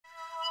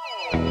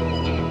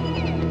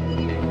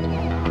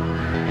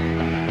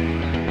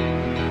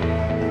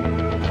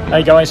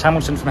Hey guys,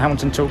 Hamilton from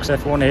Hamilton Talks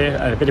F1 here.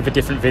 A bit of a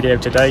different video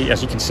today.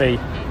 As you can see,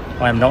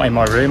 I am not in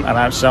my room, I'm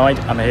outside.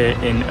 I'm here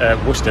in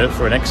Worcester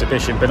for an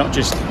exhibition, but not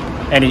just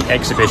any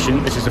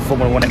exhibition. This is a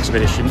Formula 1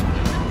 exhibition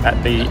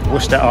at the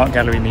Worcester Art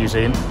Gallery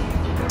Museum,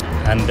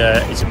 and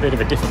it's a bit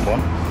of a different one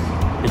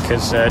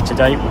because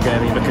today we're going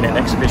to be looking at an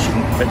exhibition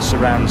that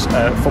surrounds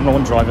a Formula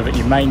 1 driver that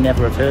you may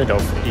never have heard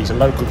of. He's a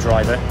local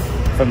driver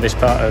from this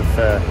part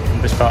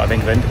of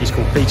England. He's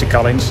called Peter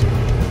Collins.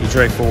 He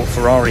drove for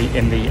Ferrari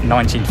in the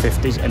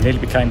 1950s and nearly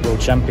became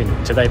world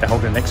champion. Today they're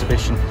holding an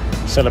exhibition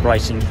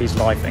celebrating his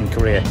life and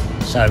career.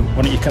 So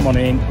why don't you come on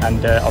in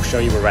and I'll show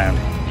you around.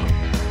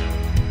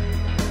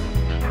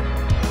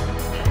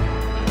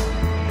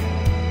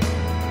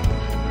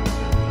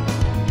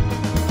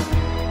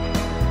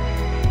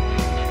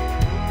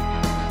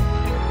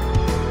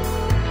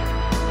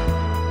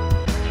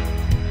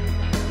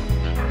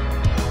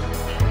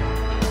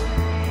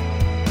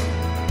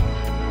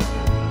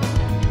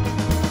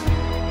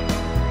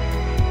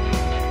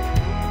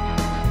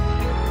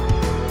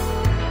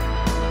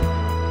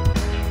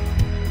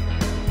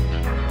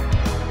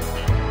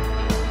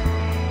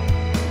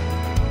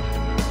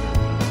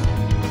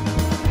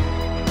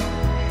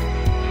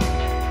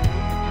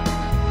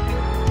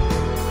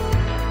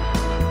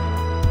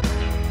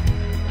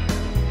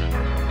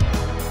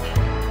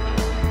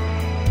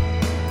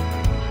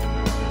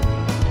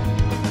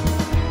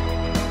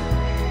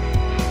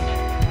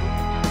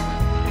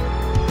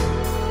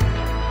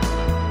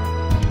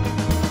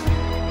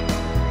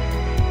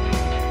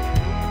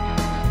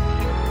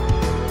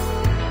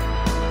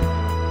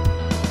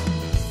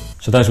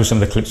 So those were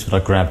some of the clips that I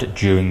grabbed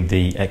during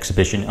the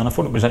exhibition, and I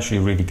thought it was actually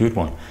a really good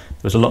one. There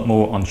was a lot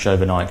more on show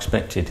than I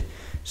expected.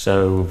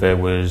 So there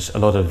was a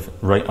lot of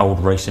old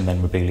racing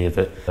memorabilia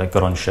that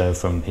got on show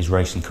from his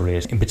racing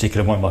careers. In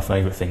particular, one of my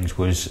favourite things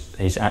was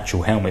his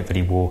actual helmet that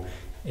he wore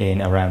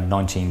in around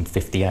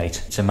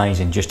 1958. It's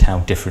amazing just how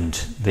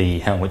different the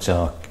helmets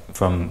are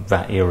from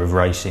that era of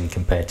racing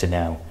compared to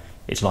now.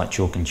 It's like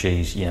chalk and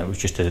cheese. You know, it was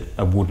just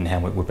a wooden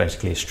helmet with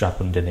basically a strap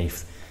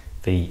underneath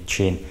the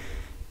chin.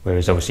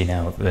 Whereas obviously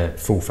now the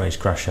full-face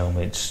crash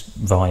helmets,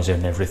 visor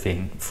and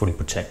everything fully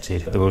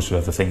protected. There were also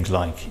other things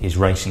like his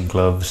racing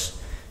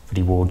gloves that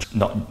he wore,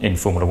 not in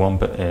Formula 1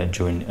 but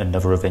during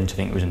another event. I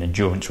think it was an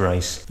endurance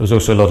race. There was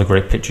also a lot of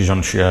great pictures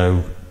on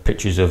show,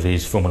 pictures of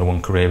his Formula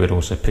 1 career, but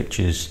also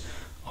pictures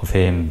of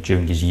him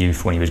during his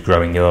youth when he was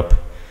growing up,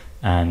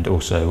 and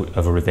also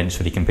other events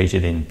that he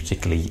competed in,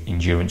 particularly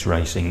endurance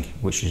racing,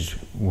 which is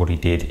what he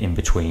did in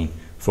between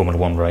Formula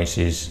 1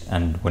 races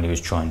and when he was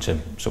trying to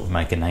sort of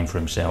make a name for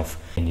himself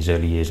in his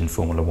early years in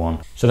Formula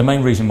 1. So the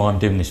main reason why I'm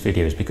doing this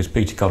video is because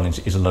Peter Collins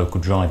is a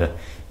local driver.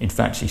 In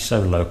fact, he's so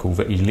local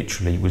that he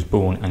literally was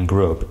born and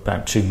grew up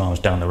about 2 miles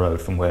down the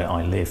road from where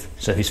I live.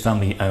 So his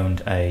family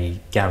owned a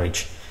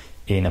garage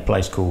in a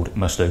place called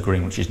Muslow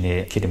Green, which is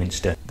near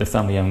Kidderminster. The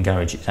family-owned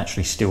garage is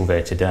actually still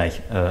there today,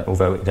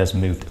 although it has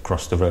moved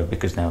across the road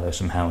because now there's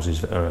some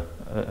houses that are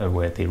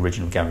where the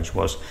original garage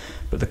was.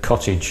 But the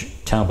cottage,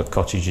 Talbot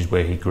Cottage, is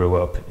where he grew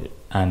up,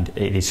 and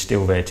it is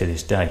still there to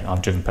this day.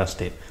 I've driven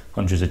past it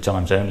hundreds of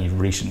times. I only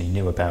recently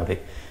knew about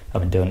it,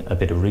 having done a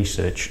bit of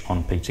research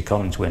on Peter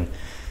Collins when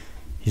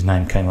his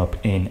name came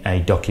up in a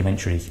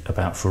documentary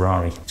about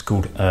Ferrari. It's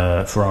called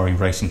Ferrari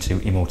Racing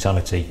to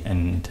Immortality,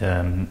 and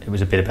it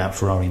was a bit about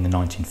Ferrari in the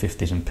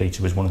 1950s, and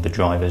Peter was one of the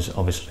drivers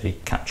obviously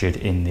captured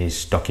in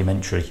this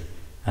documentary,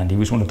 and he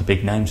was one of the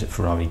big names at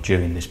Ferrari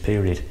during this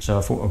period. So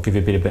I thought I'd give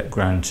you a bit of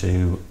background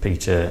to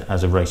Peter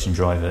as a racing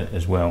driver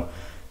as well.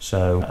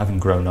 So having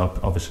grown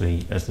up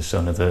obviously as the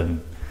son of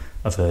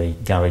a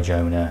garage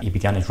owner, he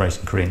began his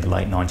racing career in the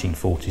late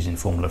 1940s in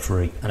Formula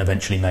 3 and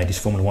eventually made his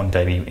Formula 1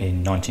 debut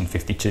in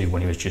 1952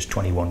 when he was just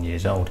 21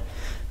 years old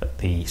at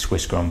the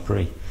Swiss Grand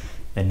Prix,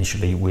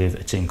 initially with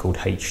a team called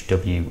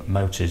HW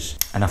Motors.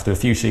 And after a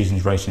few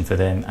seasons racing for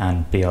them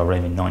and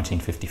BRM in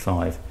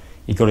 1955,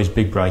 he got his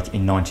big break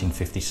in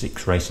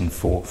 1956 racing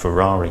for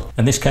Ferrari.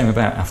 And this came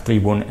about after he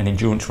won an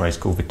endurance race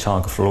called the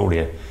Targa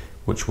Florio,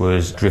 which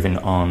was driven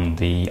on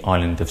the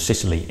island of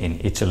Sicily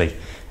in Italy.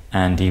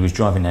 And he was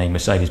driving a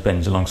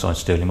Mercedes-Benz alongside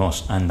Stirling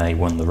Moss, and they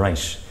won the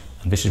race.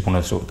 And this is one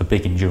of the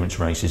big endurance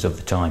races of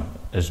the time,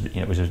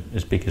 it was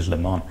as big as Le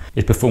Mans.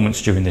 His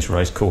performance during this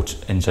race caught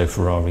Enzo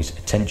Ferrari's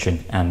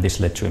attention, and this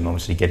led to him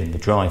obviously getting the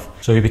drive.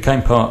 So he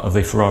became part of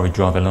the Ferrari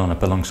driver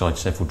lineup alongside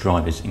several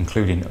drivers,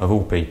 including, of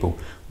all people,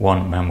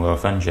 Juan Manuel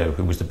Fangio,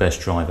 who was the best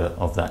driver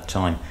of that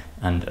time,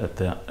 and at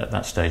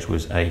that stage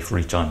was a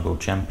 3-time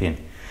world champion.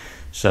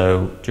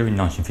 So during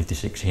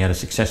 1956, he had a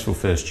successful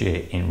first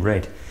year in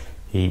red.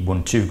 He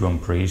won 2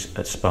 Grand Prix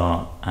at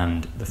Spa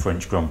and the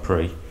French Grand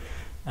Prix,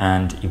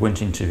 and he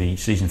went into the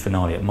season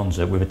finale at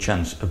Monza with a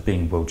chance of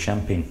being world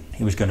champion.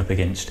 He was going up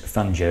against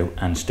Fangio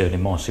and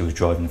Stirling Moss, who was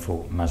driving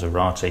for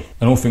Maserati.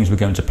 And all things were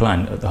going to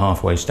plan at the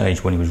halfway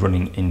stage when he was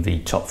running in the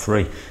top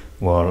 3,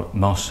 while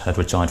Moss had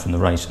retired from the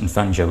race and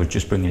Fangio was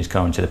just bringing his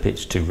car into the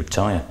pits to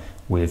retire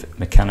with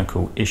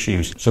mechanical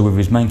issues. So with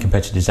his main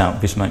competitors out,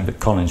 this meant that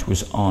Collins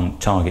was on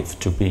target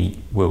to be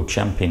world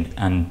champion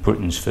and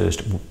Britain's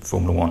first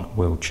Formula 1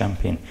 world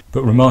champion.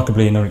 But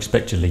remarkably and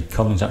unexpectedly,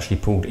 Collins actually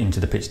pulled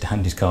into the pits to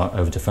hand his car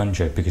over to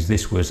Fangio, because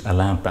this was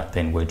allowed back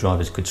then, where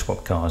drivers could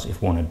swap cars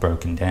if one had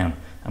broken down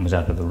and was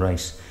out of the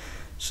race.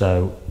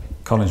 So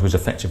Collins was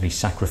effectively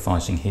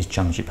sacrificing his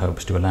championship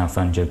hopes to allow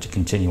Fangio to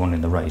continue on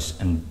in the race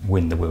and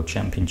win the world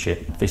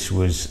championship. This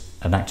was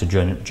an act of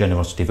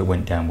generosity that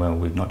went down well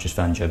with not just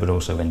Fangio but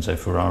also Enzo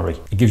Ferrari.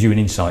 It gives you an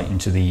insight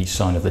into the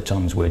sign of the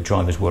times, where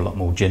drivers were a lot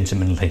more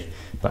gentlemanly,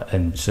 but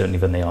certainly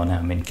than they are now.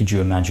 I mean, could you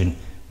imagine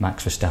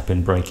Max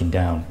Verstappen breaking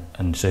down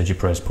and Sergio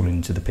Perez pulling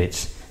into the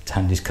pits to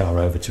hand his car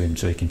over to him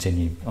so he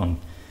continued on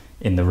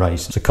in the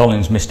race? So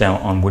Collins missed out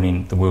on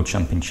winning the World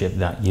Championship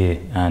that year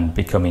and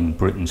becoming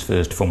Britain's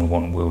first Formula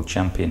 1 world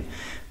champion.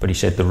 But he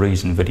said the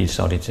reason that he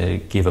decided to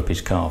give up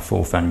his car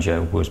for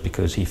Fangio was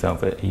because he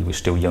felt that he was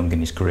still young in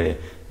his career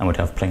and would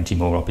have plenty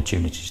more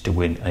opportunities to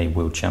win a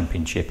world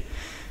championship.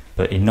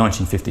 But in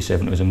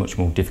 1957, it was a much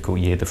more difficult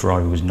year. The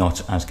Ferrari was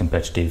not as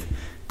competitive.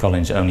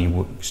 Collins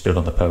only stood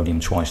on the podium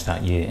twice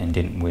that year and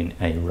didn't win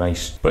a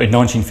race. But in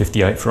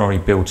 1958, Ferrari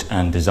built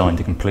and designed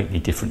a completely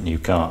different new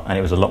car, and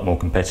it was a lot more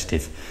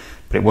competitive.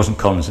 But it wasn't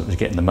Collins that was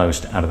getting the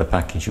most out of the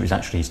package. It was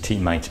actually his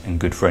teammate and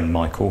good friend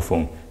Mike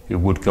Hawthorn, who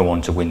would go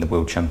on to win the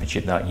World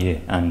Championship that year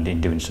and in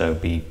doing so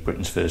be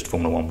Britain's first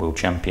Formula 1 world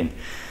champion.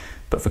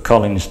 But for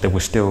Collins, there were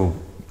still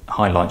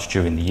highlights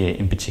during the year,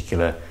 in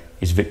particular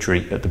his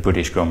victory at the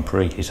British Grand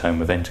Prix, his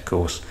home event of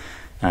course,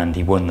 and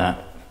he won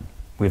that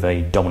with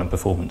a dominant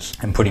performance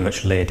and pretty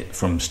much led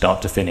from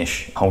start to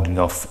finish, holding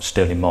off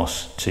Stirling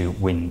Moss to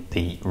win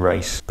the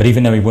race. But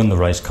even though he won the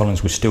race,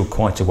 Collins was still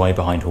quite a way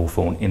behind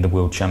Hawthorn in the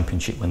World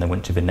Championship when they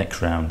went to the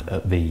next round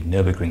at the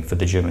Nürburgring for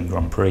the German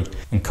Grand Prix.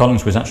 And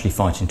Collins was actually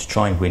fighting to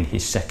try and win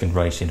his second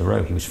race in a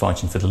row. He was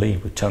fighting for the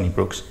lead with Tony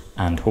Brooks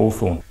and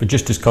Hawthorn. But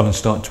just as Collins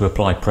started to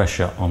apply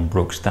pressure on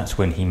Brooks, that's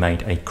when he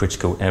made a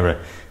critical error.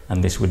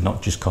 And this would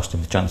not just cost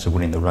him the chance of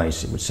winning the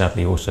race, it would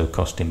sadly also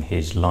cost him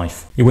his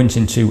life. He went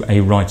into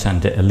a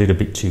right-hander a little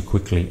bit too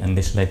quickly, and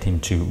this led him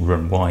to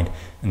run wide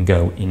and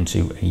go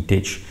into a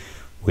ditch,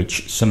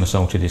 which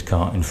somersaulted his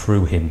car and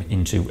threw him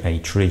into a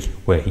tree,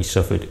 where he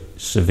suffered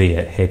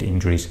severe head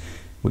injuries,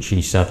 which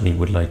he sadly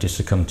would later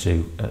succumb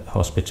to at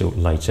hospital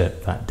later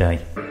that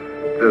day.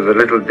 There's a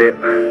little dip,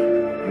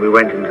 we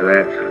went into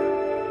that,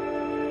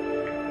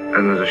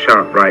 and there's a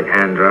sharp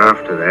right-hander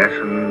after that,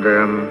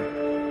 and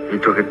he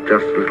took it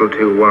just a little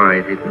too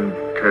wide. He didn't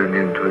turn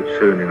into it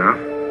soon enough.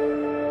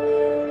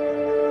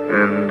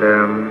 And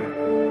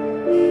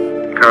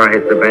car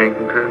hit the bank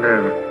and turned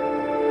over.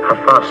 How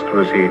fast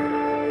was he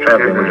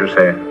travelling, would you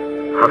say?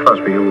 How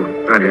fast were you?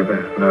 I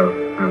don't know.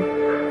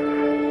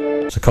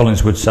 No. So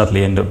Collins would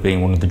sadly end up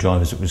being one of the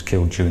drivers that was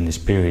killed during this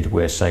period,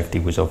 where safety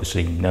was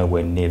obviously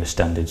nowhere near the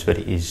standards that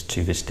it is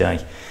to this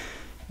day.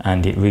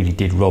 And it really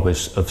did rob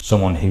us of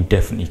someone who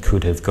definitely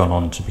could have gone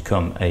on to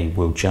become a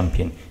world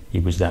champion. He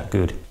was that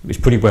good. It was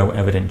pretty well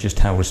evident just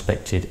how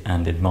respected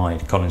and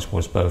admired Collins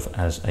was both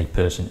as a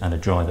person and a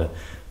driver,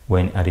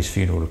 when at his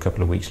funeral a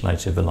couple of weeks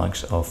later the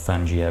likes of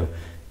Fangio,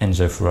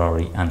 Enzo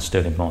Ferrari and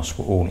Stirling Moss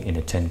were all in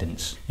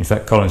attendance. In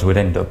fact, Collins would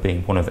end up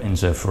being one of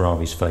Enzo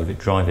Ferrari's favourite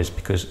drivers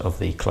because of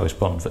the close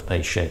bond that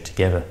they shared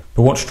together.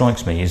 But what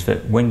strikes me is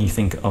that when you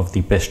think of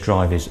the best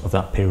drivers of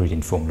that period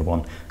in Formula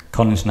 1,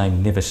 Collins'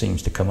 name never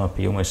seems to come up.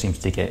 He almost seems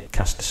to get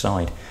cast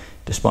aside,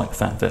 despite the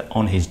fact that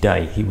on his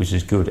day he was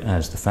as good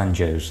as the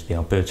Fangios, the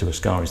Alberto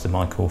Ascaris, the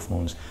Mike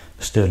Hawthorns,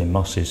 the Stirling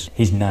Mosses.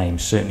 His name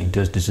certainly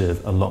does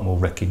deserve a lot more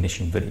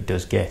recognition than it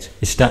does get.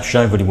 His stats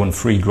show that he won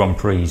 3 Grand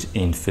Prix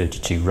in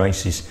 32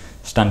 races,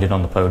 standing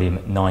on the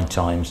podium 9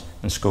 times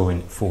and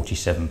scoring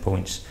 47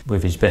 points,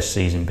 with his best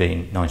season being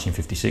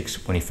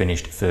 1956 when he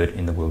finished 3rd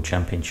in the World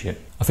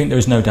Championship. I think there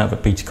is no doubt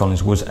that Peter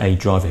Collins was a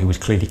driver who was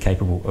clearly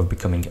capable of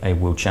becoming a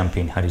world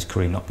champion had his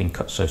career not been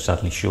cut so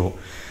sadly short.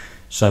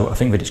 So I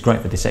think that it's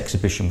great that this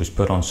exhibition was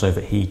put on so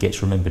that he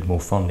gets remembered more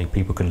fondly,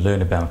 people can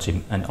learn about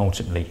him, and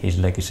ultimately his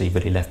legacy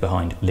that he left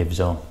behind lives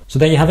on. So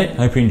there you have it.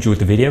 I hope you enjoyed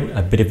the video,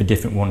 a bit of a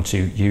different one to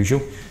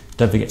usual.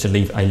 Don't forget to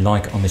leave a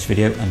like on this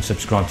video and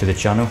subscribe to the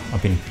channel.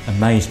 I've been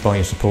amazed by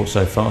your support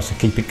so far, so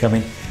keep it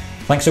coming.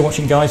 Thanks for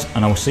watching guys,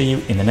 and I will see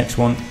you in the next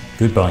one.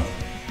 Goodbye.